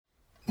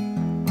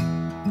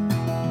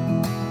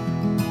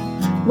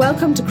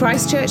Welcome to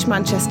Christchurch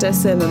Manchester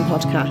Sermon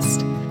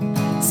Podcast.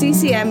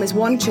 CCM is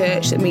one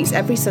church that meets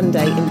every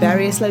Sunday in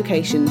various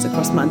locations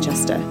across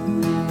Manchester.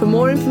 For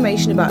more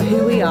information about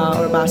who we are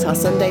or about our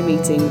Sunday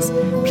meetings,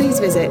 please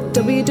visit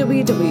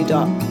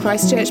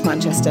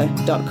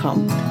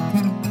www.christchurchmanchester.com.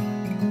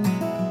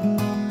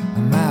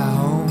 My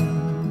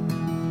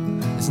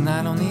home is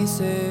not on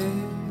this earth,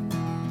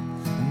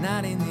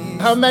 not in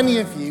this. How many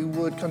of you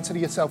would consider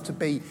yourself to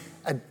be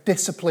a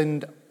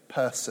disciplined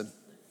person?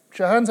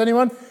 Show of hands,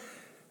 anyone?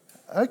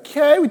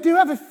 Okay, we do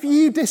have a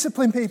few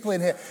disciplined people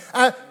in here.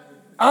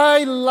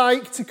 I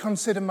like to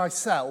consider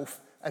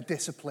myself a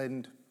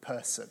disciplined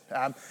person.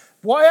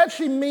 What I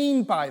actually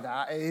mean by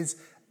that is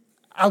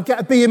I'll get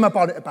a bee in my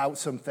bonnet about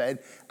something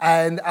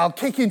and I'll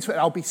kick into it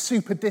and I'll be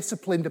super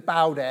disciplined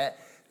about it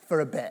for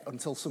a bit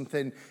until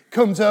something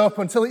comes up,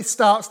 until it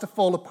starts to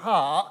fall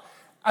apart.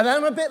 And then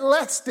I'm a bit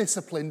less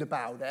disciplined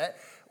about it,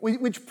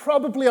 which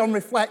probably on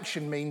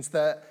reflection means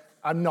that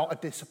I'm not a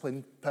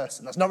disciplined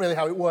person. That's not really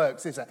how it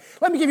works, is it?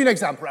 Let me give you an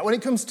example, right? When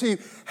it comes to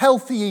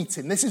healthy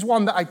eating, this is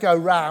one that I go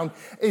round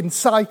in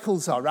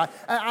cycles on, right?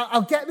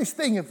 I'll get this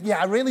thing of,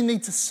 I really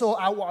need to sort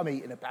out what I'm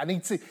eating about. I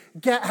need to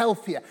get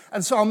healthier.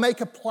 And so I'll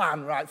make a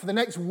plan, right? For the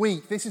next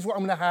week, this is what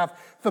I'm going to have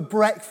for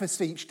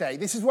breakfast each day.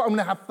 This is what I'm going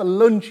to have for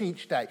lunch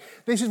each day.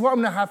 This is what I'm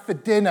going to have for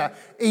dinner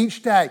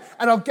each day.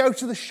 And I'll go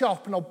to the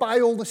shop and I'll buy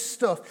all the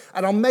stuff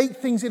and I'll make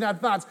things in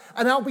advance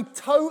and I'll be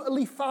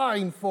totally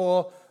fine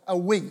for a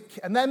week.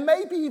 And then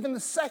maybe even the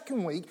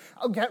second week,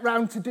 I'll get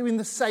round to doing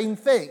the same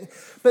thing.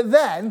 But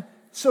then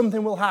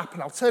something will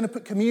happen. I'll turn up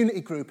at community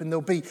group and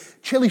there'll be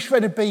chili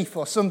shredded beef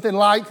or something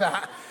like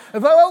that.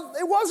 And well,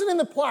 it wasn't in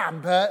the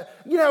plan, but,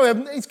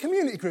 it's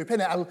community group,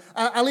 isn't it?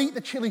 I'll eat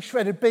the chili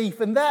shredded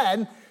beef. And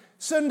then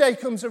Sunday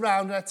comes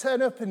around and I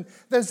turn up and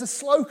there's the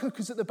slow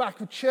cookers at the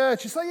back of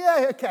church. It's like,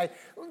 okay,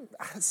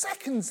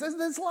 seconds,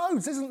 there's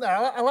loads, isn't there?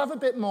 I'll have a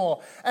bit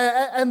more.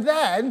 And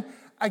then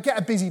I get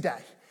a busy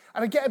day.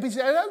 And I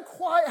don't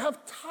quite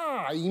have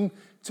time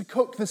to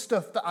cook the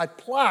stuff that I'd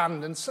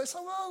planned. And so it's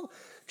like, well,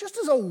 just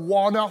as a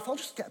one-off, I'll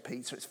just get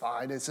pizza, it's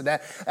fine, isn't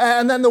it?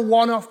 And then the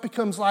one-off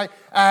becomes like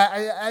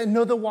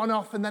another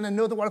one-off and then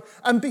another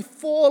one-off. And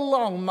before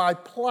long, my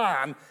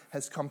plan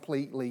has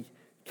completely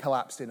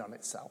collapsed in on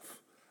itself.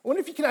 I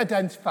wonder if you can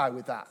identify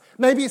with that.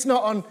 Maybe it's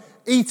not on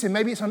eating,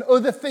 maybe it's on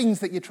other things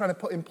that you're trying to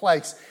put in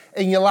place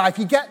in your life.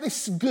 You get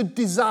this good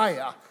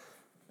desire,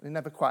 and it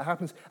never quite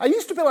happens. I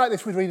used to be like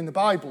this with reading the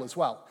Bible as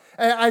well.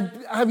 I'd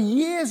have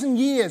years and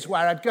years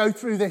where I'd go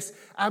through this,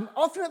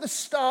 often at the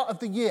start of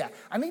the year.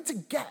 I need to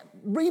get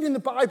reading the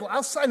Bible.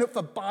 I'll sign up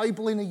for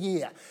Bible in a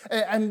year.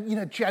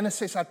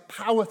 Genesis, I'd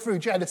power through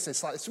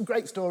Genesis. Like, there's some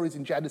great stories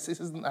in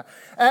Genesis, isn't there?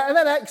 And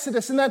then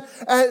Exodus. And then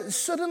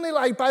suddenly,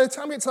 by the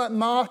time we get to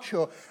March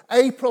or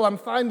April, I'm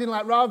finding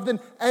rather than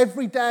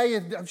every day,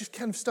 I'm just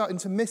kind of starting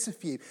to miss a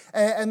few.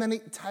 And then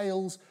it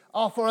tails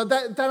off, or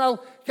then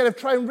I'll kind of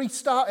try and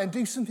restart and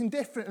do something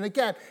different. And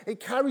again, it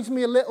carries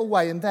me a little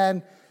way and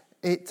then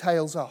it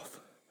tails off.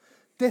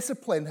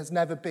 Discipline has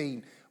never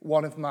been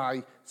one of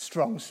my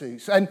strong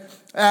suits. And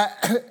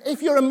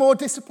if you're a more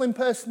disciplined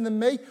person than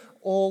me,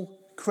 all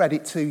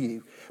credit to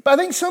you. But I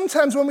think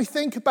sometimes when we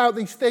think about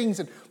these things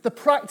and the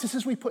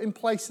practices we put in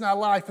place in our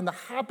life and the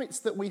habits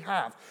that we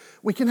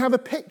can have a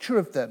picture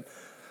of them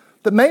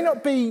that may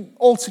not be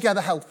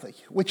altogether healthy,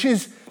 which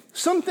is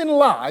something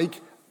like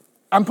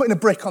I'm putting a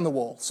brick on the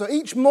wall. So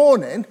each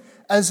morning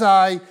as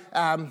I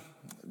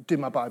do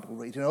my Bible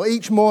reading, or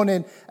each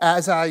morning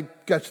as I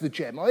go to the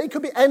gym, or it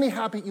could be any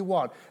habit you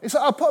want. It's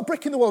like I'll put a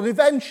brick in the wall, and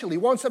eventually,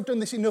 once I've done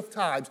this enough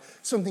times,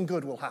 something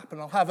good will happen.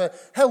 I'll have a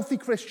healthy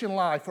Christian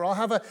life, or I'll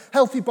have a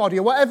healthy body,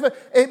 or whatever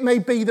it may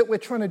be that we're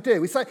trying to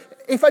do. It's like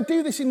if I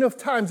do this enough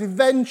times,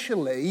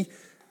 eventually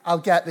I'll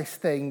get this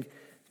thing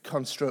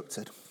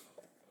constructed.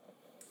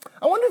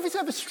 I wonder if it's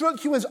ever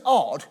struck you as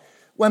odd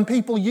when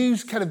people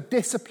use kind of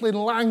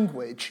disciplined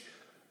language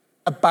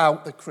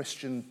about the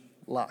Christian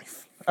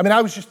life. I mean,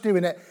 I was just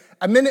doing it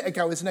a minute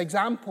ago as an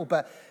example,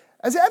 but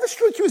has it ever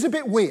struck you as a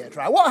bit weird,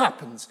 right? What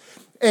happens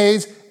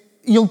is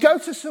you'll go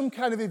to some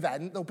kind of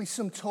event, there'll be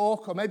some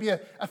talk, or maybe a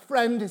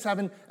friend is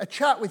having a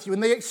chat with you,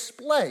 and they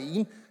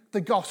explain the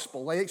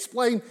gospel, they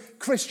explain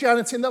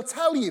Christianity, and they'll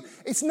tell you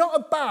it's not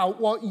about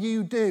what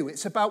you do,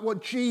 it's about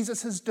what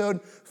Jesus has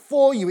done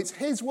for you. It's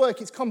his work,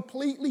 it's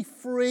completely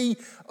free,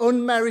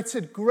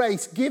 unmerited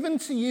grace given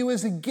to you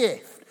as a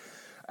gift.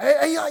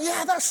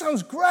 Yeah, that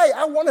sounds great.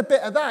 I want a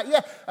bit of that.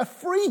 Yeah, a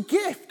free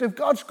gift of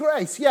God's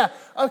grace. Yeah,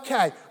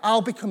 okay,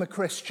 I'll become a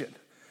Christian.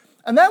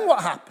 And then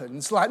what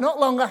happens, not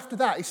long after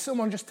that, is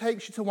someone just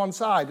takes you to one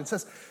side and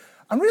says,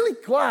 I'm really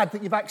glad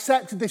that you've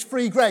accepted this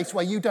free grace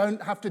where you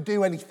don't have to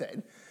do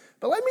anything.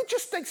 But let me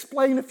just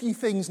explain a few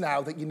things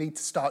now that you need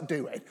to start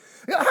doing.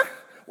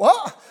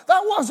 What?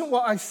 That wasn't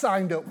what I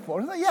signed up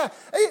for.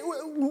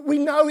 We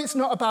know it's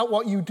not about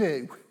what you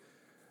do.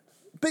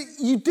 But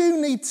you do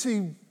need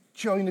to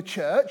join a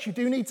church, you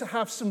do need to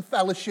have some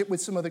fellowship with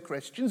some other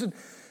Christians, and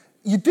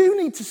you do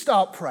need to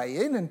start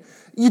praying, and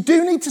you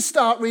do need to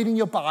start reading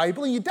your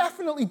Bible, and you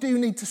definitely do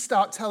need to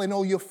start telling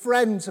all your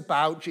friends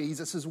about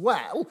Jesus as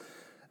well.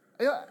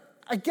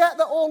 I get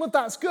that all of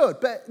that's good,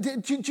 but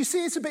do you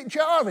see it's a bit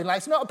jarring? Like,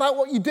 it's not about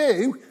what you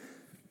do,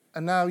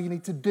 and now you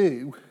need to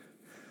do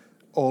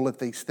all of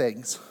these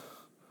things.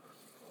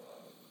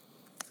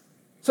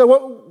 So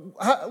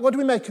what do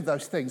we make of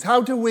those things?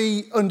 How do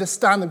we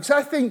understand them? Because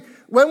I think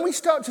when we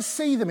start to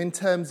see them in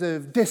terms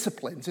of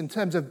disciplines, in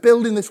terms of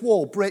building this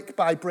wall brick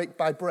by brick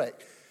by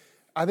brick,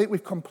 I think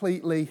we've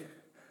completely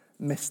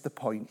missed the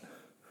point.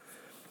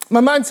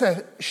 My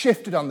mindset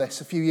shifted on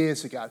this a few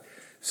years ago.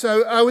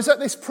 So I was at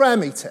this prayer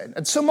meeting,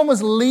 and someone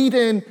was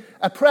leading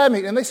a prayer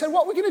meeting, and they said,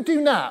 what we're going to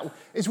do now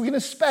is we're going to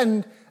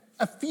spend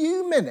a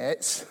few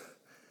minutes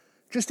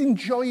just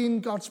enjoying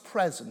God's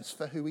presence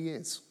for who he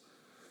is.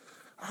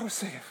 I was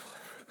thinking,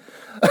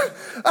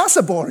 that's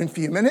a boring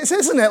few minutes,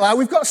 isn't it? Like,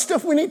 we've got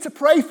stuff we need to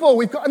pray for.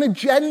 We've got an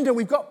agenda.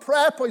 We've got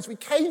prayer points. We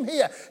came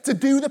here to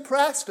do the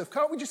prayer stuff.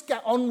 Can't we just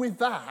get on with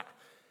that?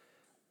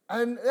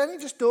 And then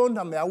it just dawned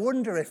on me, I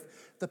wonder if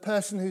the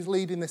person who's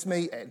leading this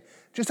meeting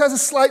just has a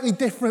slightly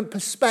different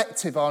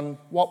perspective on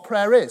what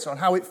prayer is, on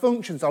how it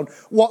functions, on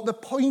what the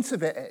point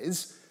of it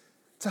is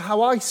to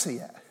how I see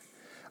it.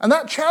 And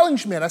that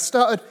challenged me, and I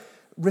started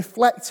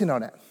reflecting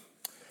on it.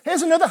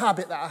 Here's another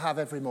habit that I have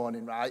every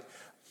morning, right?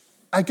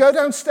 I go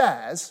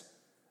downstairs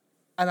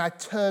and I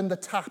turn the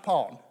tap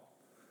on,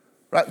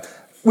 right?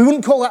 We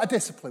wouldn't call that a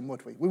discipline,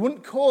 would we? We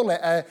wouldn't call it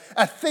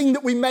a thing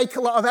that we make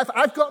a lot of effort.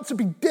 I've got to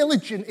be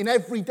diligent in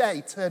every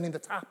day turning the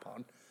tap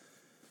on.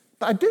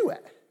 But I do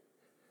it.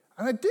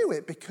 And I do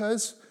it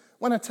because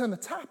when I turn the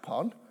tap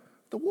on,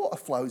 the water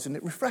flows and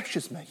it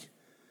refreshes me.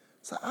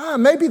 It's like,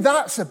 maybe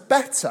that's a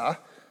better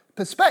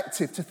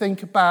perspective to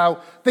think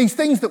about these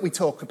things that we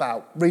talk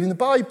about, reading the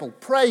Bible,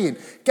 praying,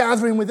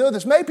 gathering with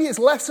others. Maybe it's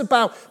less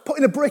about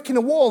putting a brick in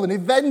a wall and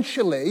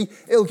eventually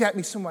it'll get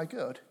me somewhere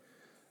good.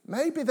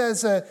 Maybe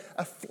there's a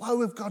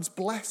flow of God's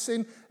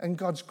blessing and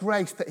God's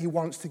grace that he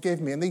wants to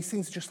give me. And these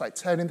things are just like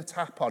turning the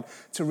tap on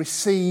to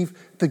receive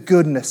the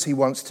goodness he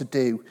wants to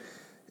do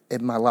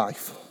in my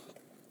life.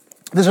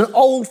 There's an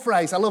old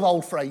phrase, I love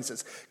old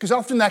phrases, because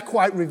often they're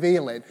quite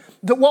revealing,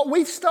 that what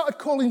we've started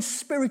calling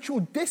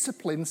spiritual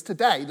disciplines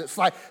today, that's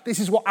like, this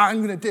is what I'm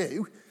going to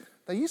do,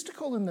 they used to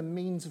call them the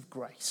means of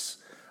grace.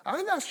 I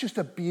think that's just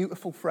a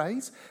beautiful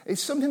phrase.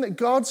 It's something that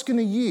God's going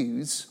to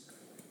use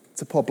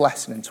to pour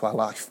blessing into our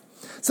life.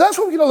 So that's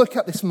what we're going to look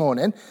at this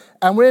morning.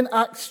 And we're in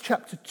Acts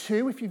chapter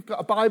 2. If you've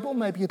got a Bible,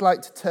 maybe you'd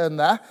like to turn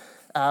there.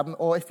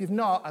 Or if you've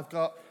not, I've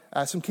got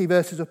some key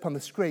verses up on the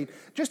screen.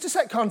 Just to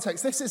set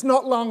context, this is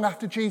not long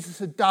after Jesus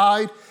had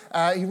died.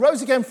 He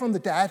rose again from the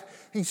dead.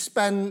 He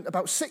spent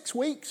about 6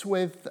 weeks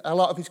with a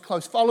lot of his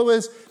close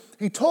followers.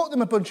 He taught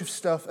them a bunch of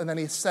stuff, and then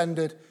he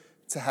ascended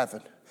to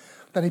heaven.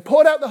 Then he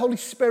poured out the Holy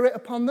Spirit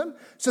upon them.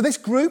 So this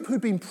group who'd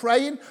been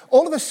praying,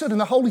 all of a sudden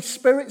the Holy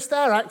Spirit's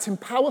there acting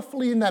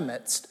powerfully in their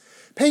midst.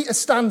 Peter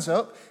stands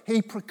up,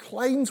 he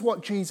proclaims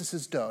what Jesus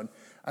has done,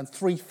 and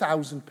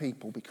 3,000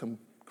 people become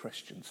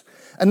Christians.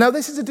 And now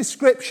this is a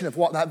description of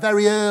what that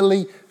very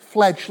early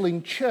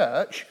fledgling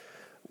church,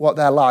 what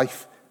their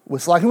life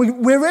was like.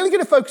 And we're really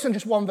going to focus on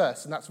just one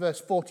verse, and that's verse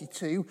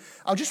 42.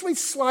 I'll just read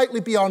slightly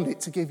beyond it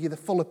to give you the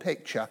fuller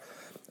picture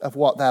of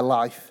what their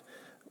life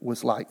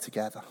was like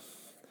together.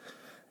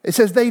 It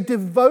says, they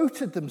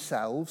devoted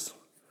themselves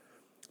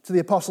to the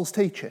apostles'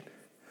 teaching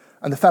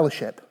and the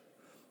fellowship,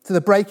 to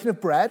the breaking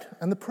of bread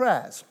and the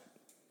prayers.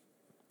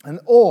 And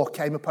awe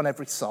came upon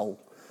every soul.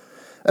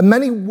 And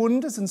many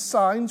wonders and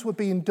signs were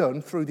being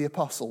done through the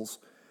apostles.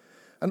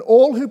 And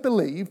all who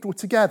believed were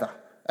together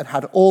and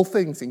had all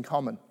things in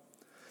common.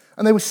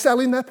 And they were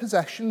selling their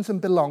possessions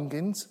and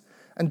belongings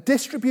and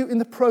distributing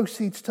the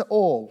proceeds to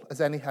all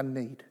as any had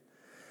need.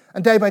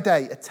 And day by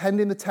day,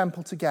 attending the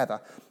temple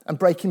together and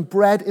breaking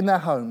bread in their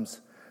homes,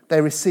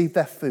 they received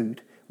their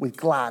food with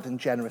glad and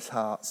generous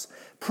hearts,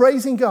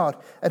 praising God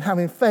and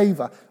having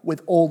favor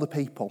with all the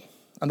people.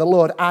 And the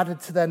Lord added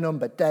to their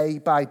number day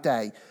by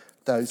day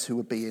those who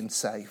were being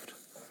saved.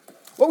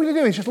 What we're going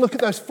to do is just look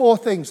at those four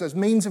things, those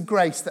means of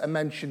grace that are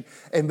mentioned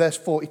in verse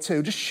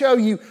 42. Just show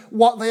you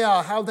what they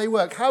are, how they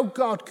work, how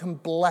God can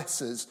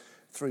bless us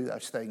through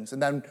those things.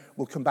 And then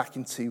we'll come back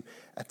into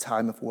a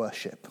time of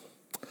worship.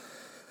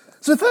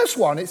 So the first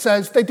one, it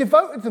says, they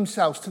devoted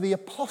themselves to the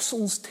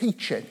apostles'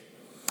 teaching.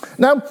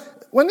 Now,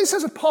 when it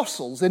says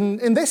apostles,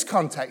 in this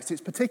context,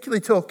 it's particularly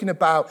talking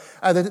about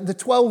the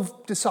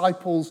 12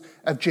 disciples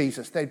of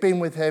Jesus. They'd been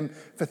with him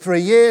for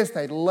 3 years.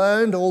 They'd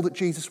learned all that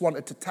Jesus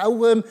wanted to tell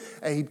them.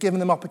 He'd given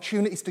them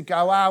opportunities to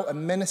go out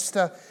and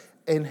minister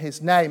in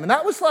his name. And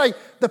that was like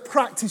the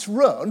practice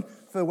run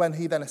for when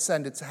he then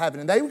ascended to heaven.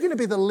 And they were going to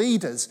be the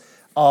leaders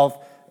of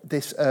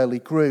this early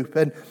group.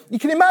 And you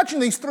can imagine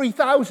these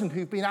 3,000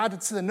 who've been added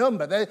to the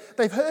number.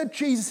 They've heard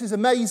Jesus is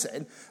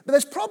amazing, but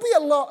there's probably a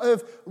lot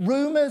of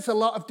rumours, a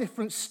lot of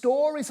different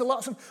stories, a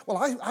lot of,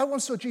 well, I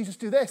once saw Jesus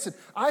do this, and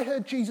I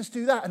heard Jesus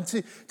do that. And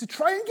to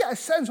try and get a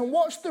sense on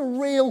what's the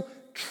real,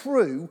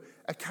 true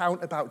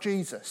account about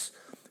Jesus.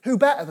 Who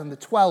better than the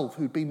 12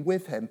 who'd been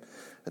with him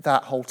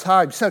that whole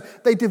time? So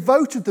they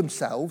devoted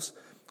themselves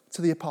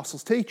to the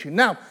apostles' teaching.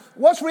 Now,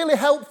 what's really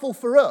helpful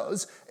for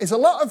us is a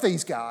lot of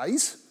these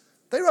guys,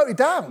 they wrote it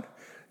down.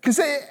 Because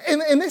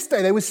in this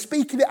day, they were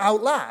speaking it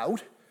out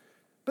loud,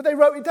 but they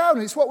wrote it down,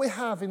 and it's what we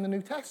have in the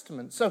New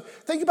Testament. So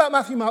think about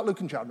Matthew, Mark, Luke,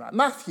 and John, right?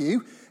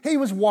 Matthew, he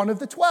was one of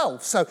the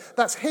 12, so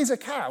that's his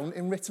account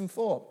in written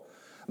form.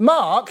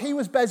 Mark, he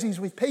was Bezies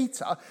with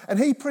Peter, and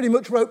he pretty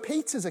much wrote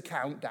Peter's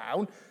account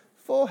down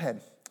for him.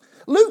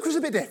 Luke was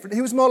a bit different.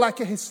 He was more like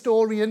a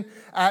historian,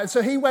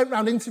 so he went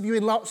around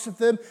interviewing lots of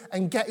them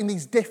and getting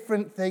these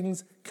different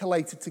things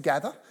collated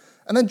together.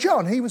 And then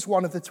John, he was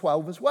one of the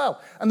 12 as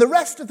well. And the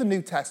rest of the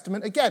New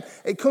Testament, again,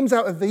 it comes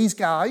out of these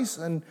guys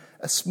and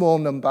a small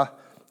number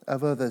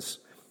of others.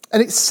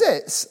 And it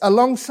sits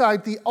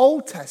alongside the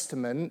Old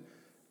Testament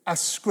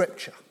as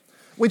scripture,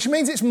 which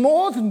means it's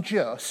more than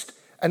just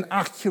an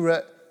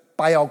accurate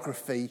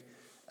biography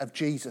of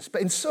Jesus.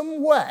 But in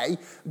some way,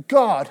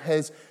 God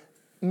has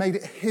made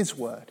it his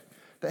word,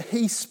 that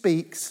he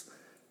speaks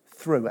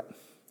through it.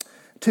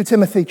 2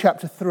 Timothy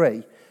chapter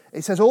 3,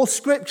 it says, all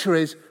scripture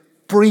is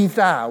breathed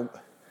out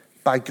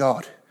by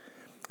God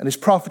and is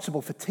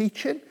profitable for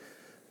teaching,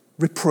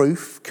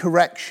 reproof,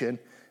 correction,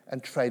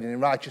 and training in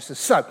righteousness.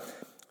 So,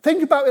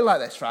 think about it like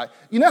this, right?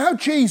 You know how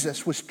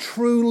Jesus was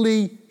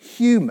truly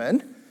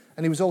human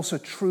and he was also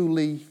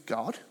truly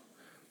God?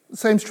 The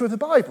same's true of the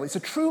Bible. It's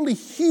a truly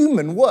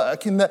human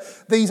work in that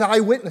these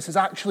eyewitnesses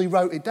actually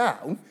wrote it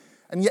down,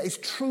 and yet it's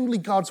truly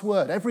God's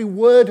word. Every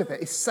word of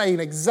it is saying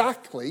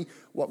exactly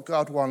what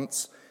God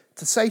wants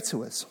to say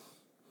to us.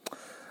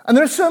 And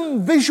there are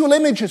some visual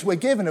images we're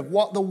given of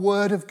what the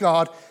word of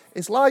God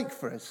is like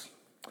for us.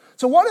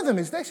 So one of them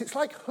is this: it's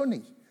like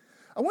honey.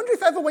 I wonder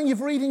if ever when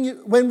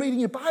reading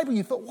your Bible,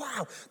 you thought,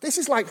 wow, this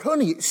is like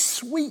honey. It's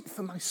sweet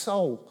for my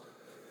soul.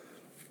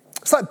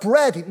 It's like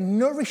bread. It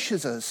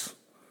nourishes us.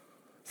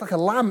 It's like a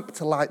lamp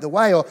to light the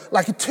way, or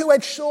like a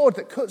two-edged sword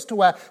that cuts to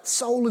where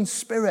soul and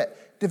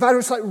spirit divided.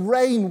 It's like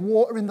rain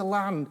watering the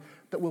land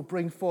that will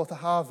bring forth a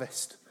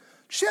harvest. Do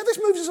you see how this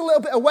moves us a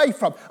little bit away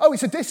from, oh,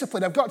 it's a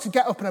discipline, I've got to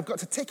get up and I've got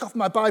to tick off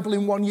my Bible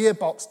in 1 year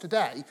box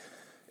today.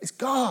 It's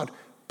God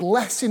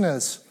blessing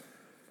us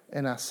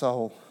in our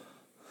soul.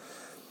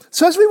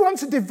 So as we want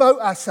to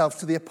devote ourselves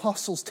to the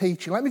apostles'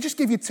 teaching, let me just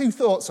give you 2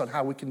 thoughts on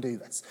how we can do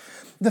this.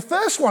 The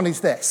first one is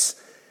this: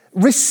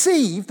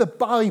 receive the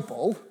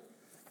Bible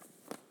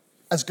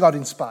as God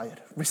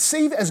inspired.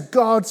 Receive it as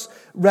God's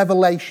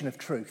revelation of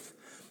truth.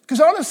 Because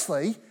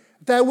honestly,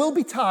 there will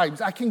be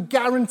times, I can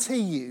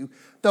guarantee you,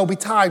 there'll be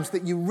times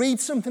that you read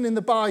something in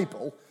the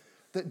Bible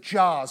that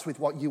jars with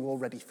what you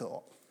already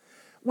thought.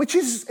 Which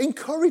is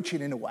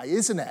encouraging in a way,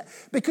 isn't it?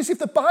 Because if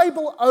the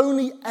Bible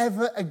only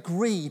ever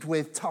agreed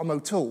with Tom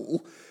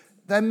O'Toole,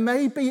 then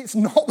maybe it's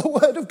not the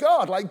word of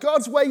God. Like,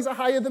 God's ways are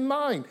higher than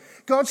mine.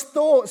 God's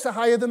thoughts are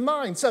higher than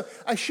mine. So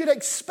I should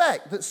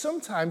expect that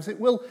sometimes it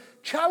will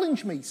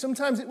challenge me.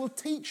 Sometimes it will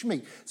teach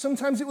me.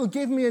 Sometimes it will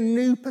give me a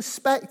new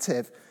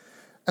perspective.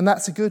 And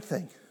that's a good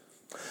thing.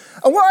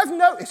 And what I've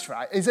noticed,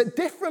 right, is at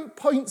different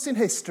points in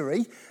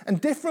history and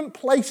different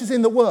places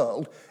in the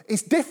world,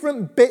 it's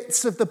different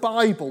bits of the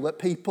Bible that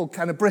people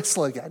kind of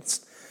bristle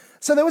against.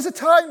 So there was a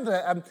time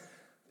that,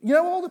 you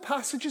know, all the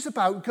passages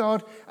about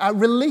God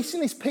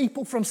releasing his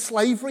people from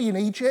slavery in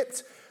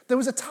Egypt, there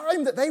was a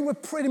time that they were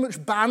pretty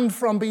much banned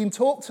from being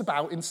talked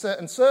about in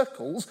certain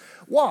circles.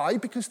 Why?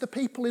 Because the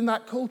people in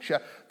that culture,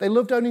 they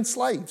loved owning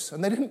slaves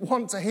and they didn't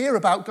want to hear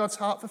about God's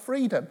heart for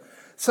freedom.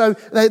 So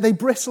they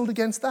bristled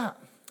against that.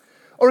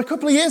 Or a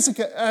couple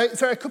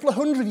of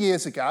hundred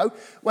years ago,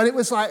 when it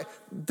was like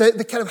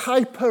the kind of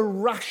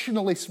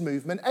hyper-rationalist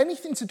movement,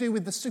 anything to do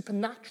with the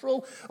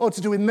supernatural or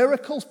to do with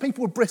miracles,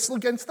 people would bristle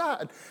against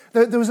that.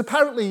 And there was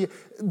apparently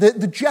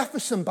the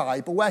Jefferson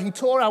Bible, where he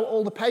tore out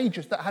all the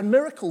pages that had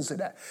miracles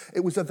in it. It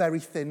was a very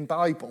thin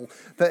Bible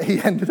that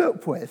he ended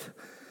up with.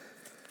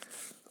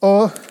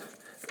 Or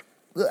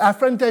our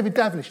friend David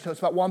Devenish talks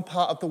about one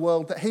part of the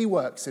world that he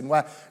works in,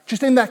 where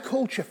just in their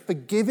culture,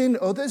 forgiving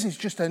others is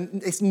just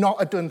it's not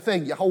a done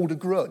thing. You hold a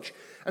grudge.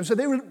 And so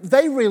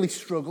they really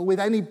struggle with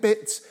any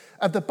bits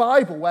of the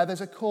Bible where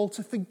there's a call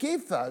to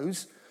forgive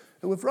those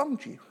who have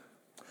wronged you.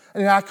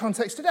 And in our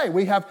context today,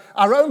 we have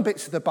our own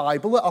bits of the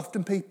Bible that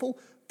often people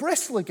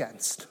bristle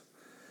against.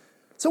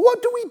 So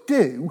what do we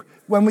do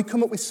when we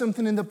come up with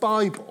something in the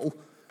Bible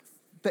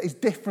that is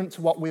different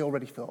to what we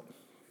already thought?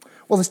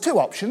 Well, there's 2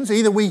 options.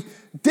 Either we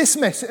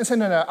dismiss it and say,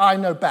 no, I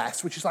know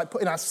best, which is like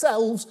putting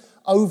ourselves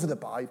over the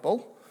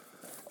Bible,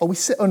 or we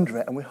sit under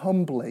it and we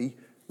humbly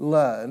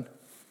learn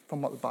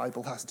from what the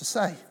Bible has to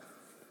say.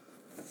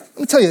 Let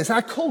me tell you this,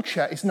 our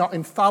culture is not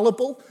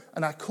infallible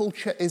and our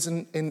culture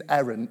isn't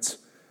inerrant,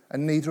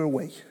 and neither are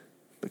we.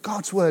 But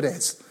God's word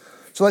is.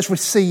 So let's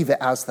receive it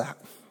as that.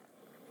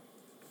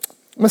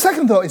 My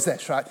second thought is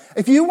this, right?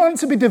 If you want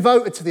to be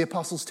devoted to the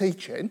apostles'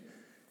 teaching,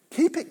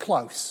 keep it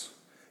close.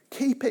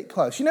 Keep it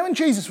close. You know, when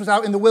Jesus was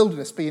out in the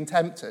wilderness being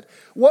tempted,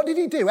 what did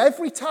he do?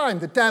 Every time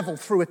the devil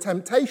threw a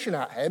temptation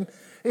at him,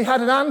 he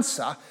had an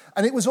answer,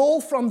 and it was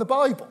all from the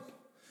Bible.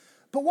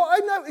 But what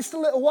I noticed a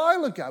little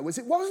while ago was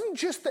it wasn't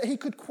just that he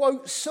could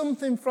quote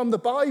something from the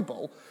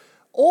Bible.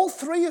 All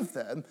 3 of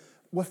them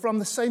were from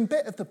the same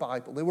bit of the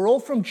Bible. They were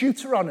all from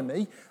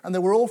Deuteronomy, and they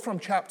were all from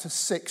chapters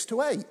 6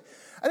 to 8.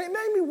 And it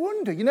made me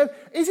wonder,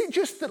 is it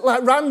just that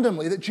like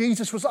randomly that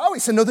Jesus was,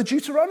 it's another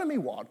Deuteronomy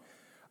one?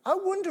 I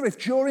wonder if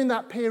during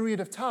that period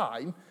of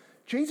time,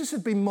 Jesus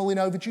had been mulling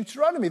over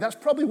Deuteronomy. That's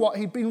probably what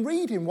he'd been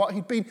reading, what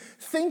he'd been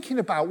thinking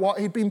about, what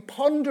he'd been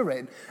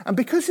pondering. And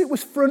because it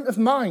was front of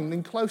mind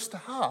and close to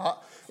heart,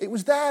 it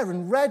was there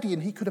and ready,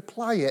 and he could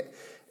apply it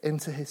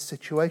into his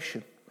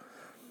situation.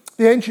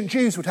 The ancient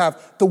Jews would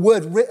have the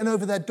word written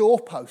over their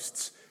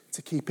doorposts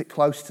to keep it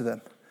close to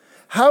them.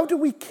 How do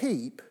we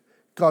keep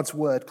God's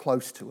word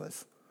close to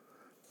us?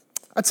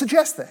 I'd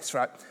suggest this,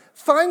 right?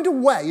 Find a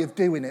way of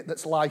doing it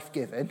that's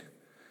life-giving,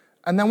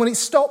 and then when it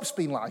stops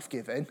being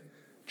life-giving,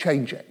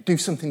 change it. Do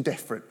something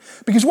different.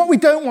 Because what we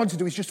don't want to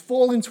do is just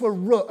fall into a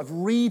rut of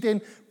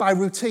reading by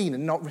routine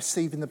and not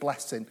receiving the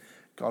blessing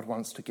God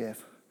wants to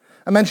give.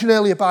 I mentioned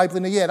earlier Bible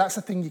in a year. That's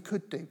a thing you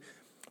could do.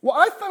 What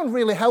I found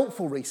really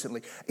helpful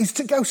recently is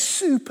to go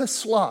super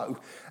slow.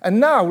 And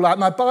now, like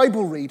my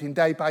Bible reading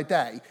day by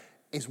day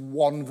is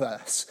one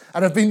verse.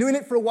 And I've been doing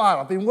it for a while.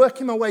 I've been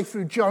working my way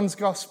through John's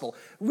Gospel,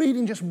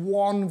 reading just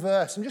one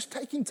verse and just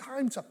taking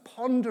time to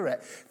ponder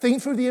it,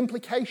 think through the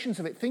implications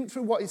of it, think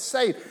through what it's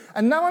saying.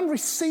 And now I'm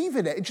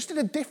receiving it just in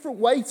a different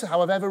way to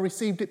how I've ever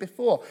received it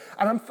before.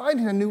 And I'm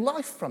finding a new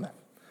life from it.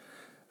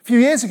 A few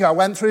years ago, I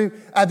went through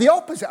the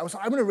opposite. I was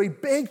like, I'm going to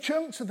read big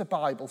chunks of the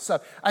Bible. So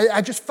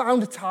I just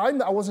found a time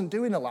that I wasn't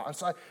doing a lot. I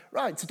was like,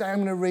 right, today I'm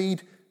going to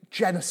read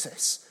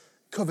Genesis,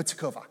 cover to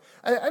cover.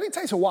 And it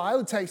takes a while.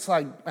 It takes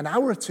like an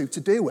hour or two to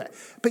do it.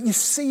 But you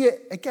see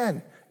it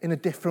again in a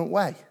different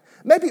way.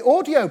 Maybe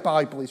audio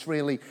Bible is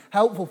really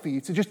helpful for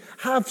you to just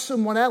have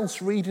someone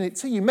else reading it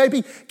to you.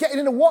 Maybe getting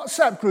in a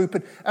WhatsApp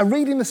group and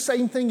reading the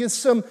same thing as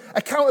some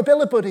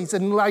accountability buddies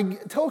and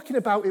like talking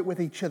about it with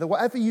each other,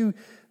 whatever you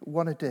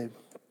want to do.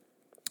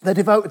 They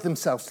devoted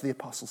themselves to the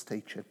apostles'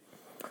 teaching.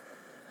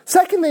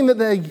 Second thing that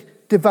they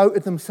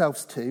devoted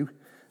themselves to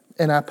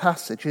in our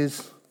passage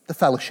is the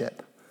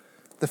fellowship.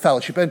 The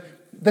fellowship. And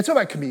they talk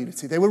about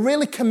community. They were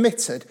really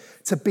committed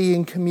to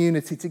being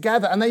community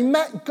together. And they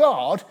met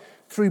God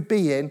through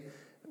being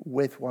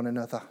with one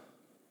another.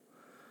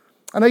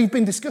 I know you've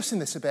been discussing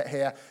this a bit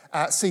here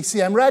at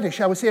CCM Reddish.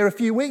 I was here a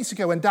few weeks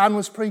ago when Dan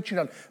was preaching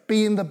on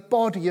being the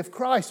body of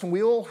Christ. And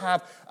we all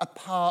have a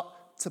part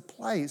to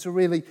play. It's a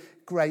really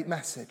great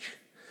message.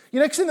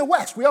 Because in the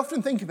West, we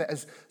often think of it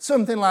as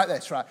something like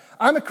this, right?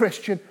 I'm a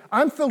Christian,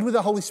 I'm filled with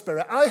the Holy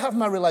Spirit, I have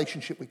my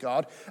relationship with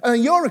God, and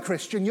then you're a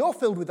Christian, you're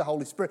filled with the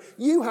Holy Spirit,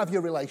 you have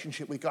your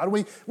relationship with God.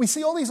 We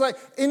see all these like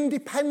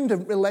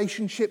independent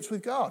relationships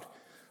with God.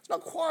 It's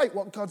not quite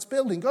what God's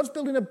building. God's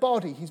building a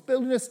body. He's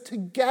building us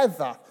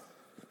together.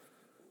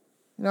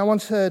 I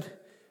once heard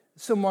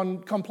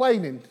someone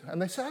complaining, and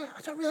they say,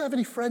 I don't really have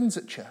any friends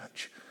at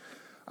church.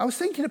 I was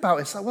thinking about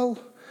it, it's like,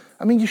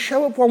 you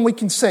show up 1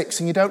 week in 6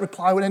 and you don't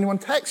reply when anyone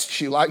texts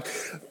you. Like,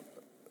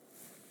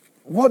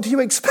 what do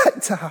you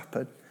expect to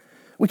happen?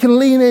 We can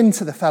lean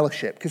into the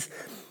fellowship because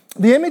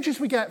the images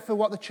we get for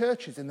what the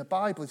church is in the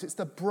Bible is it's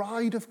the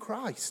bride of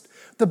Christ,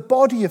 the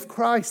body of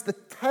Christ, the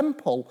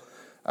temple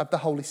of the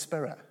Holy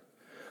Spirit.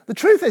 The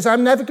truth is,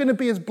 I'm never going to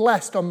be as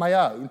blessed on my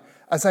own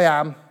as I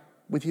am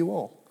with you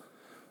all.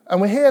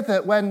 And we hear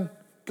that when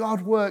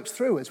God works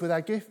through us with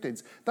our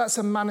giftings, that's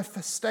a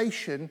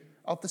manifestation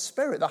of the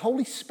Spirit. The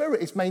Holy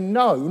Spirit is made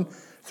known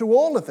through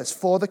all of us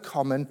for the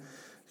common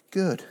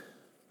good.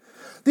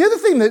 The other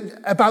thing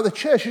about the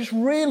church is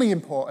really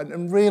important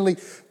and really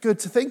good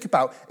to think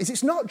about is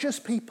it's not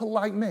just people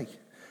like me.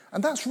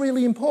 And that's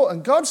really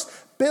important. God's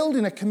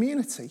building a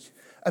community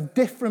of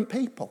different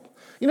people.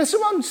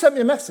 Someone sent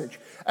me a message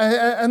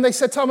and they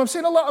said, Tom, I'm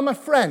seeing a lot of my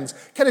friends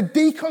kind of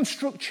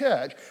deconstruct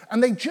church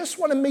and they just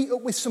want to meet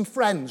up with some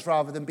friends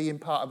rather than being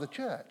part of the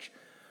church.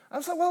 I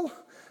was like,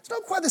 it's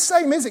not quite the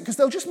same, is it? Because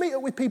they'll just meet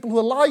up with people who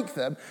are like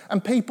them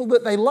and people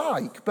that they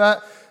like.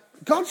 But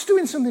God's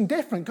doing something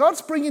different.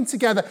 God's bringing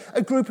together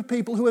a group of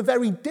people who are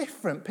very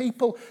different,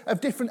 people of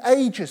different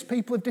ages,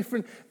 people of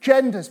different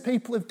genders,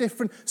 people of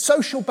different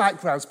social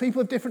backgrounds,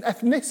 people of different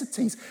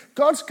ethnicities.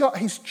 God's got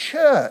his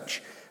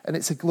church, and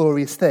it's a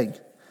glorious thing.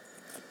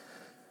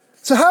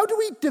 So how do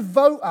we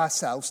devote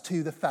ourselves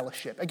to the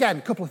fellowship? Again,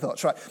 a couple of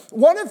thoughts, right?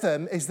 One of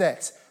them is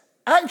this.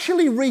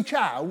 Actually reach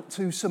out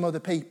to some other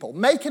people.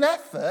 Make an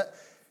effort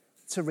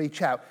to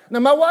reach out. Now,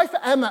 my wife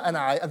Emma and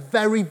I are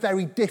very,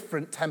 very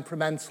different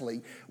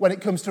temperamentally when it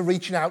comes to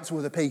reaching out to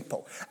other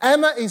people.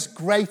 Emma is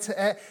great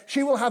at it.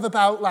 She will have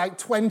about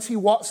 20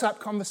 WhatsApp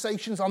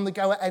conversations on the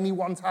go at any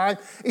one time.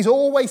 Is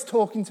always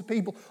talking to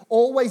people,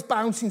 always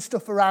bouncing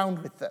stuff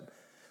around with them.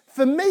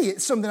 For me,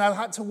 it's something I've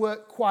had to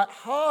work quite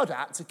hard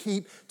at to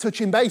keep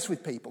touching base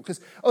with people, because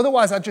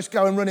otherwise I'd just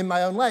go and run in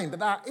my own lane. But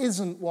that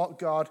isn't what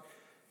God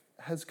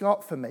has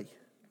got for me.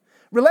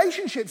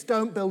 Relationships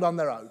don't build on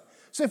their own.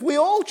 So if we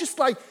all just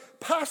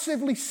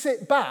passively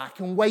sit back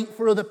and wait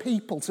for other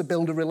people to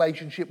build a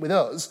relationship with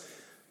us,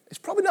 it's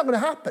probably not going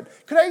to happen.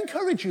 Could I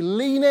encourage you,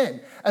 lean in.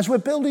 As we're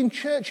building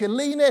church here,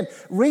 lean in.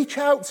 Reach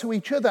out to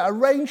each other.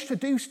 Arrange to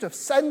do stuff.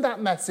 Send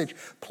that message.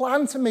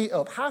 Plan to meet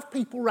up. Have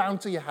people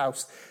round to your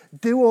house.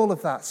 Do all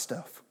of that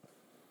stuff.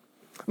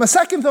 My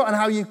second thought on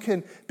how you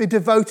can be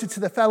devoted to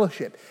the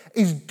fellowship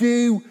is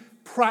do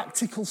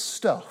practical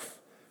stuff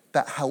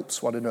that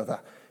helps one another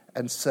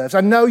and serves.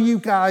 I know you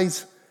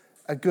guys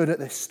are good at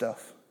this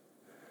stuff.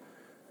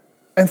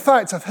 In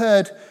fact, I've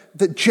heard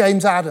that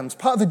James Adams,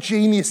 part of the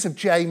genius of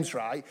James,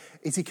 right,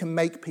 is he can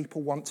make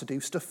people want to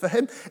do stuff for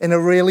him in a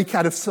really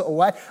kind of subtle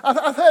way.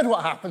 I've heard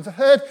what happens. I've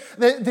heard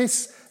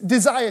this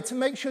desire to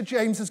make sure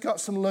James has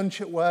got some lunch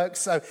at work,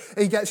 so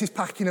he gets his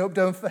packing up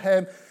done for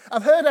him.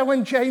 I've heard how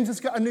when James has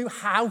got a new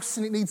house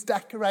and it needs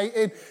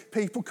decorating,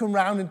 people come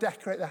round and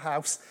decorate the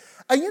house.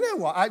 And you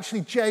know what?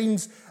 Actually,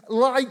 James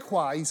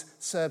likewise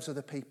serves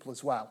other people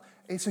as well.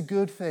 It's a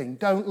good thing.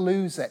 Don't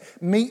lose it.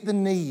 Meet the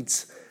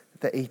needs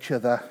that each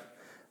other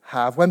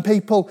have. When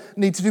people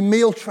need to do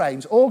meal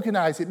trains,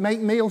 organise it, make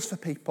meals for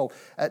people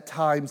at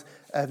times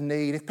of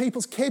need. If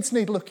people's kids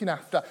need looking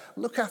after,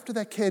 look after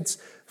their kids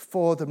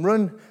for them.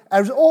 Run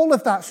errands, all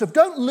of that stuff.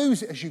 Don't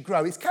lose it as you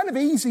grow. It's kind of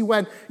easy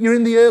when you're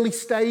in the early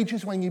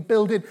stages, when you're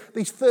building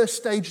these first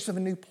stages of a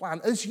new plan.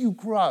 As you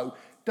grow,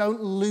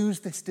 don't lose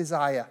this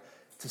desire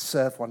to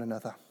serve one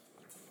another.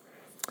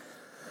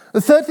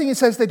 The third thing it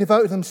says they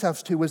devoted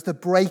themselves to was the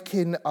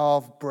breaking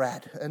of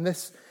bread. And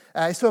this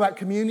is talking about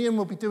communion.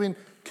 We'll be doing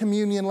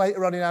communion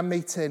later on in our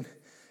meeting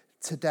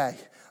today.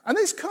 And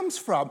this comes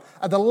from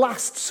the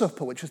Last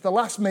Supper, which was the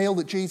last meal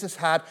that Jesus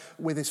had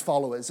with his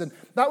followers. And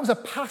that was a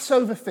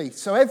Passover feast.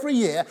 So every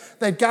year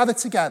they'd gather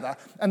together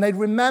and they'd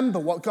remember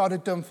what God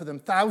had done for them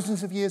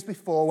thousands of years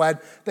before when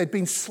they'd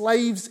been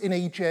slaves in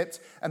Egypt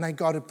and then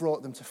God had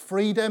brought them to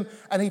freedom.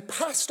 And he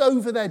passed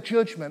over their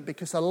judgment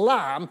because a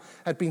lamb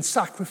had been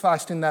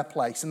sacrificed in their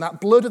place. And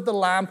that blood of the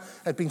lamb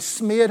had been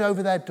smeared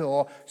over their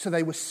door so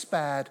they were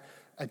spared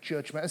a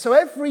judgment. And so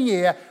every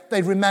year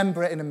they'd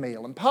remember it in a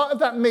meal. And part of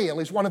that meal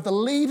is one of the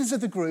leaders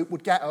of the group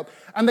would get up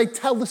and they'd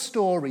tell the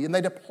story and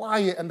they'd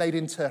apply it and they'd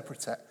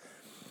interpret it.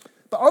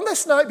 But on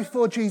this night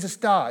before Jesus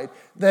died,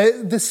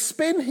 the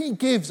spin he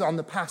gives on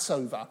the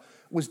Passover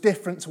was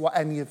different to what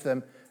any of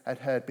them had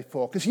heard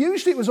before. Because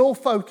usually it was all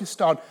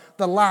focused on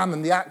the lamb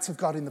and the act of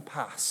God in the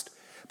past.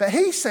 But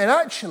he said,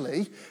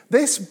 actually,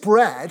 this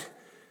bread,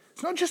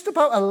 it's not just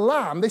about a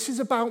lamb, this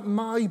is about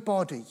my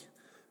body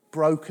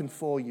broken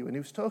for you. And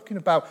he was talking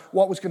about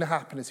what was going to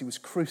happen as he was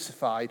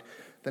crucified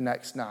the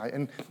next night.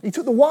 And he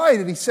took the wine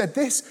and he said,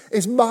 this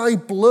is my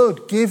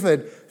blood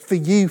given for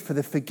you for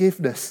the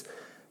forgiveness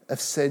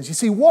of sins. You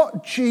see,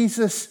 what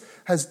Jesus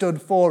has done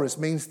for us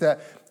means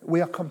that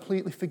we are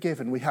completely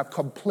forgiven. We have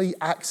complete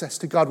access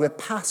to God. We're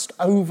passed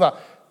over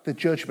the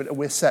judgment and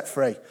we're set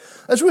free.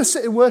 As we were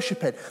sitting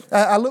worshiping,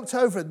 I looked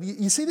over.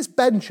 You see this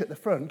bench at the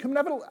front? Come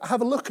and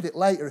have a look at it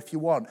later if you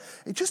want.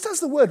 It just has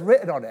the word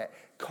written on it,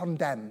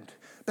 condemned.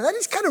 But then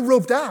it's kind of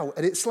rubbed out,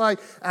 and it's like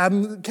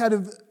kind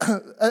of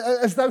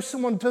as though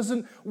someone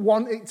doesn't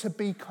want it to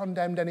be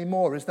condemned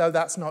anymore, as though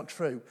that's not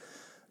true.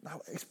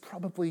 Now, it's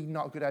probably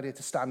not a good idea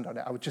to stand on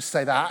it, I would just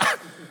say that.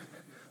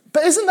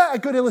 But isn't that a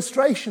good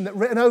illustration that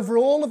written over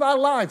all of our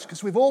lives,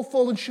 because we've all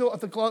fallen short of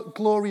the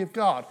glory of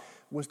God,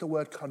 was the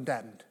word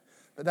condemned.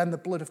 But then the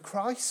blood of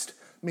Christ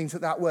means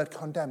that word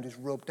condemned is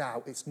rubbed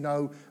out. It's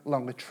no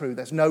longer true.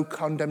 There's no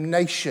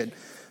condemnation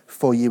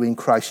for you in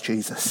Christ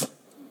Jesus.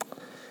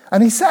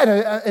 And he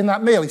said in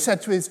that meal, he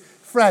said to his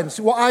friends,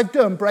 what I've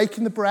done,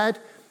 breaking the bread,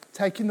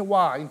 taking the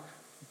wine,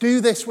 do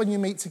this when you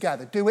meet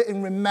together. Do it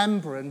in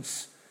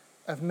remembrance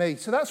of me.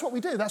 So that's what we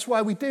do. That's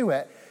why we do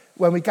it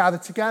when we gather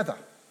together.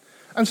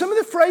 And some of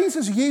the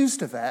phrases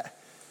used of it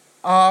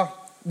are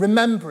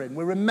remembering.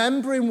 We're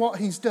remembering what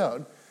he's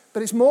done,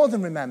 but it's more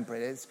than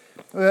remembering. It's,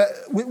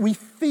 we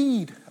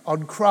feed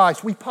on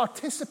Christ. We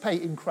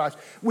participate in Christ.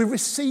 We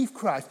receive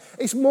Christ.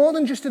 It's more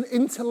than just an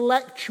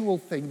intellectual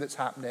thing that's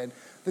happening.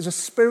 There's a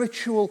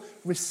spiritual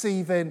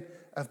receiving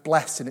of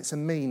blessing. It's a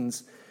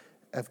means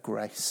of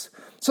grace.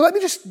 So let me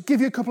just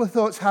give you a couple of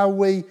thoughts how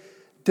we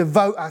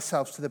devote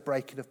ourselves to the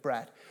breaking of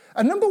bread.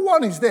 And number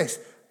one is this: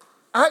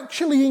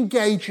 actually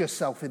engage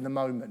yourself in the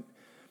moment.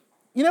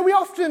 You know, we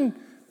often,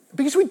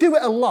 because we do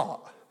it a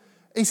lot,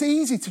 it's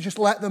easy to just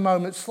let the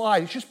moment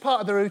slide. It's just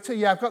part of the routine.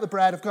 Yeah, I've got the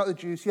bread, I've got the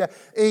juice. Yeah,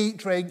 eat,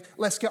 drink,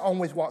 let's get on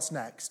with what's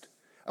next.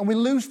 And we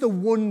lose the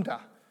wonder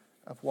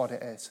of what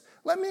it is.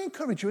 Let me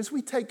encourage you, as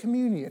we take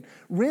communion,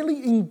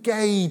 really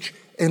engage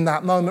in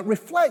that moment.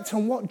 Reflect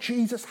on what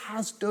Jesus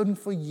has done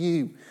for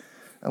you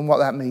and what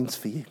that means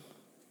for you.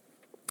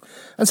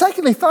 And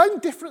secondly,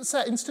 find different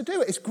settings to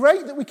do it. It's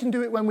great that we can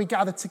do it when we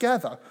gather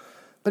together.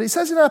 But it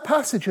says in our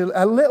passage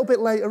a little bit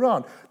later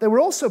on, they were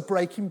also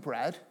breaking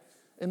bread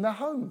in their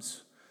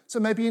homes. So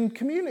maybe in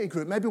community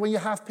group, maybe when you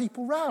have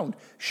people round,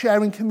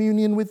 sharing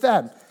communion with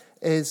them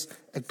is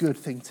a good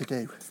thing to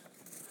do.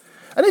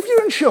 And if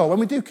you're unsure, when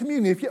we do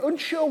communion, if you're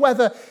unsure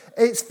whether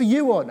it's for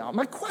you or not,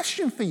 my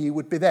question for you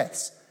would be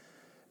this: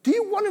 do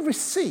you want to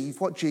receive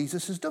what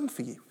Jesus has done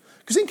for you?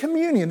 Because in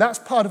communion, that's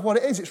part of what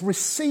it is. It's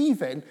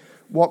receiving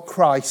what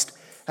Christ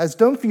has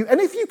done for you.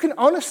 And if you can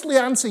honestly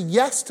answer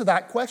yes to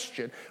that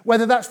question,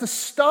 whether that's the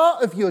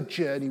start of your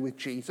journey with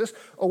Jesus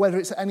or whether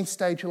it's at any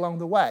stage along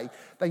the way,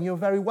 then you're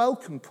very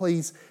welcome.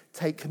 Please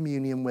take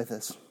communion with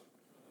us.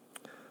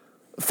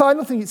 The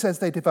final thing it says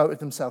they devoted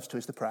themselves to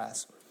is the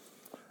prayers.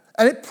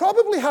 And it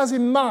probably has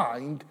in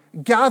mind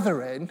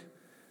gathering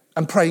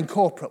and praying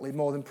corporately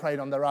more than praying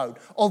on their own,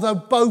 although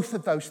both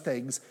of those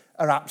things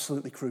are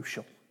absolutely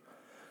crucial.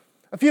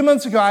 A few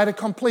months ago, I had a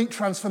complete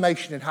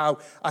transformation in how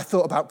I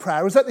thought about prayer.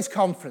 I was at this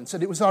conference,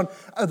 and it was on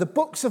the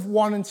books of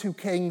 1 and 2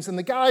 Kings, and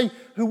the guy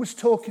who was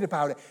talking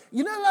about it,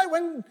 you know, like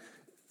when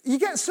you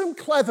get some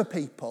clever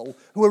people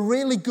who are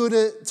really good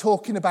at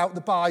talking about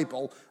the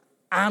Bible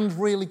and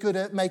really good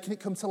at making it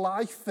come to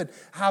life and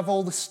have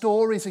all the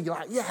stories, and you're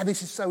like, yeah,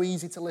 this is so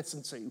easy to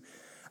listen to.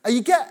 And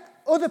you get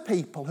other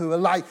people who are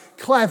like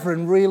clever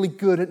and really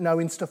good at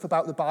knowing stuff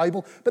about the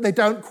Bible, but they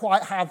don't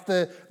quite have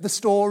the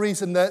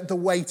stories and the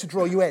way to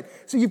draw you in.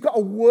 So you've got to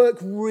work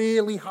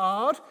really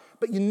hard,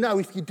 but you know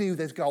if you do,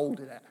 there's gold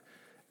in it.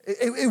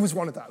 It was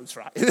one of those,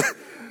 right?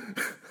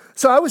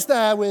 So I was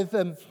there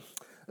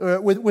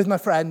with my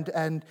friend,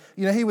 and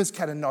you know he was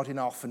kind of nodding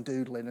off and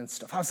doodling and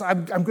stuff. I was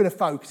like, I'm going to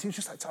focus. He was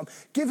just like, Tom,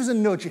 give us a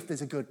nudge if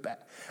there's a good bit.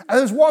 And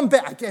there was one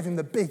bit I gave him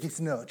the biggest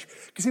nudge,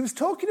 because he was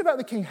talking about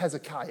the king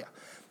Hezekiah.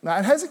 Now,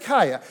 and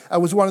Hezekiah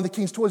was one of the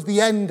kings towards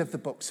the end of the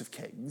books of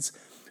Kings.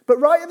 But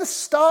right at the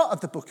start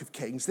of the book of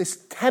Kings,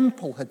 this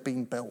temple had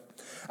been built.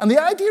 And the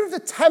idea of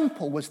the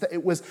temple was that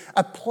it was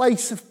a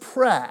place of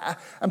prayer,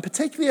 and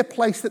particularly a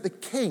place that the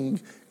king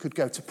could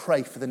go to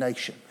pray for the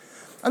nation.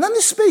 And then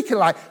the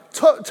speaker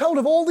told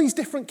of all these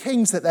different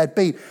kings that there'd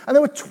been. And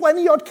there were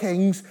 20-odd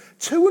kings,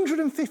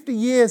 250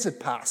 years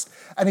had passed,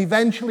 and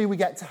eventually we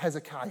get to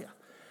Hezekiah.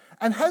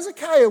 And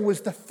Hezekiah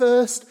was the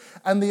first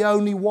and the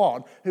only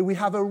one who we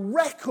have a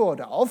record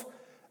of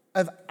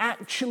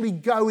actually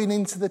going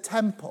into the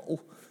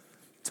temple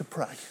to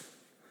pray.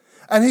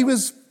 And he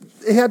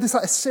had this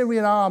like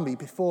Assyrian army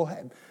before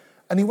him,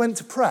 and he went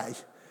to pray.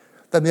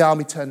 Then the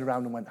army turned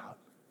around and went home.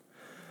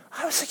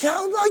 I was thinking,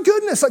 oh my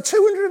goodness, like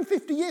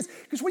 250 years.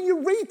 Because when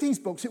you read these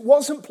books, it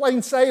wasn't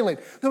plain sailing.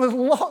 There was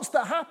lots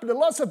that happened, and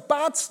lots of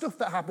bad stuff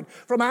that happened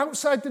from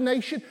outside the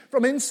nation,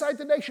 from inside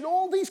the nation,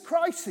 all these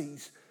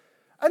crises.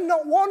 And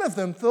not one of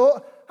them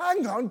thought,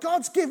 hang on,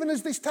 God's given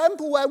us this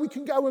temple where we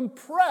can go and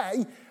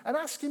pray and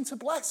ask him to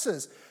bless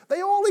us.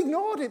 They all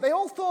ignored it. They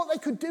all thought they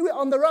could do it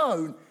on their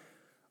own.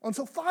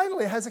 Until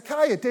finally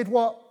Hezekiah did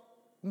what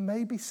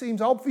maybe seems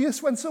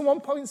obvious when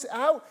someone points it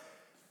out,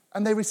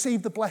 and they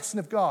received the blessing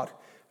of God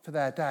for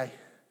their day.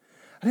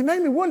 And it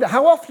made me wonder,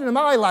 how often am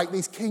I like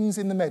these kings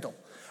in the middle?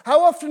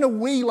 How often are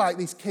we like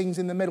these kings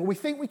in the middle? We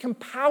think we can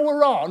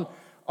power on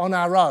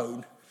our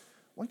own,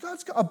 when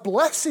God's got a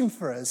blessing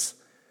for us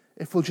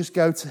if we'll just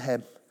go to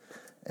him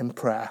in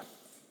prayer.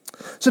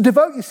 So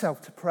devote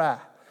yourself to prayer.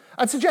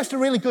 I'd suggest a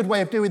really good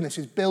way of doing this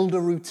is build a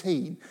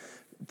routine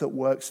that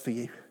works for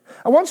you.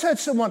 I once heard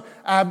someone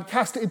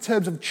cast it in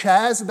terms of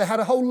chairs, and they had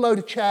a whole load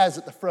of chairs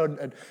at the front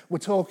and were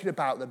talking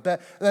about them.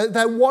 But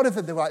then one of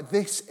them, they were like,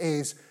 this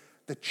is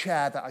the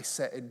chair that I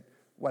sit in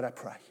when I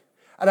pray.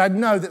 And I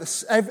know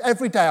that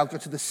every day I'll go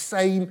to the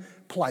same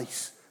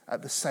place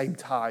at the same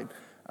time,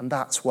 and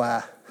that's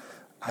where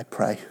I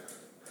pray.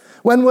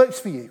 When works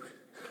for you?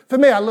 For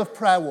me, I love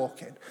prayer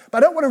walking, but I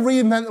don't want to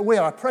reinvent the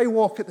wheel. I pray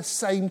walk at the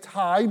same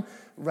time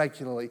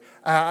regularly.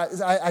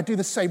 I do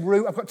the same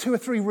route. I've got 2 or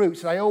 3 routes,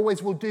 and I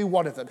always will do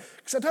one of them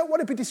because I don't want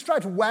to be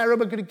distracted. Where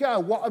am I going to go?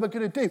 What am I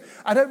going to do?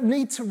 I don't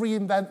need to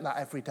reinvent that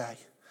every day.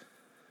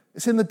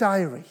 It's in the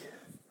diary.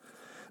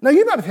 Now,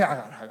 you might be thinking, hang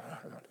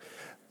on.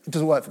 It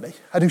doesn't work for me.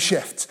 I do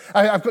shifts.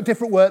 I've got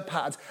different work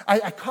patterns.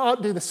 I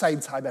can't do the same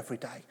time every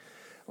day.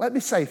 Let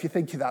me say, if you're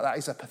thinking that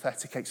is a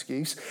pathetic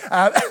excuse.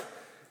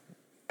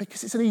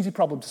 Because it's an easy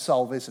problem to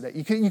solve, isn't it?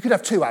 You could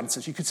have 2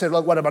 answers. You could say,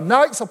 look, when I'm on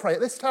nights, I'll pray at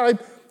this time.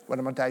 When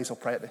I'm on days, I'll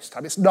pray at this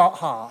time. It's not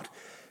hard.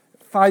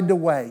 Find a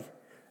way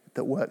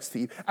that works for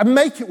you. And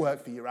make it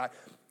work for you, right?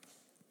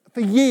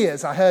 For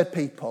years, I heard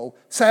people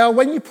say,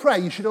 when you pray,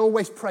 you should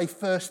always pray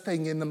first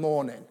thing in the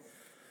morning.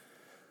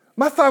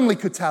 My family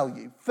could tell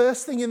you,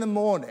 first thing in the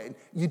morning,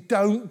 you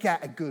don't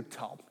get a good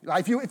Tom.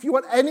 Like if you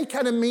want any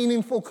kind of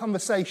meaningful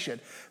conversation,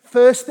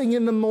 first thing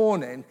in the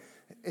morning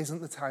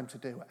isn't the time to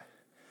do it.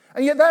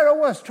 And yet there I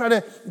was, trying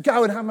to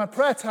go and have my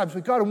prayer times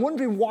with God and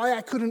wondering why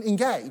I couldn't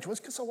engage. Was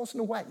because I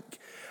wasn't awake.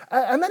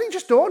 And then it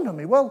just dawned on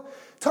me, well,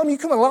 Tom, you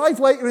come alive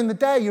later in the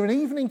day. You're an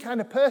evening kind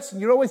of person.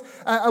 You're always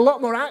a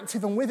lot more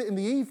active and with it in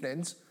the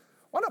evenings.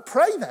 Why not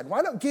pray then?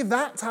 Why not give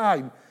that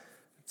time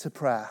to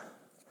prayer?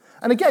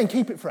 And again,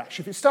 keep it fresh.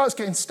 If it starts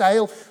getting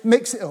stale,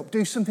 mix it up.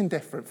 Do something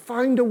different.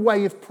 Find a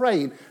way of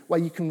praying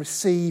where you can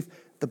receive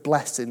the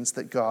blessings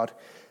that God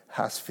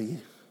has for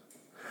you.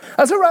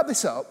 As I wrap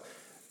this up,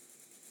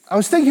 I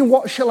was thinking,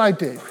 what shall I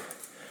do?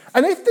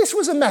 And if this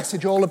was a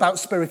message all about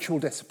spiritual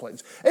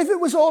disciplines, if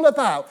it was all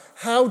about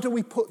how do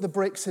we put the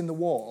bricks in the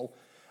wall,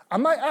 I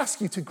might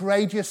ask you to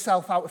grade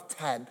yourself out of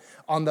 10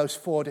 on those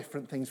 4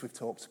 different things we've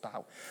talked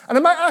about. And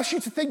I might ask you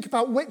to think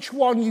about which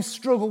one you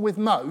struggle with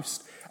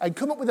most and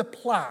come up with a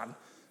plan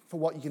for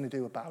what you're going to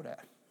do about it.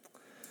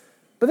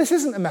 But this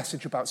isn't a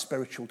message about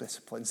spiritual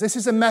disciplines. This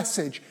is a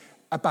message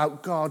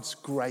about God's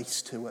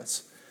grace to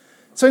us.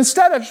 So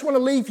instead, I just want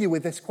to leave you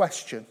with this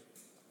question.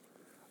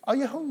 Are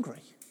you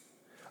hungry?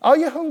 Are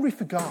you hungry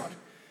for God?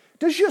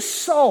 Does your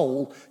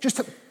soul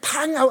just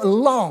pang out and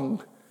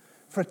long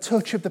for a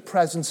touch of the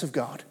presence of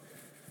God?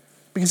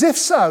 Because if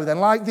so, then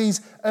like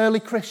these early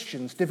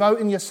Christians,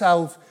 devoting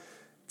yourself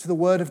to the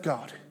Word of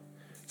God,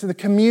 to the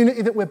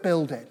community that we're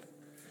building,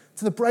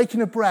 to the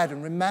breaking of bread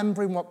and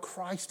remembering what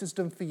Christ has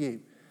done for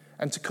you,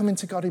 and to coming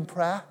to God in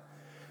prayer,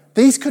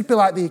 these could be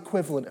like the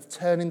equivalent of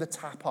turning the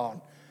tap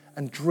on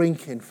and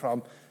drinking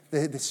from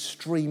this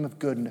stream of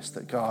goodness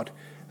that God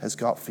has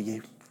got for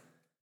you.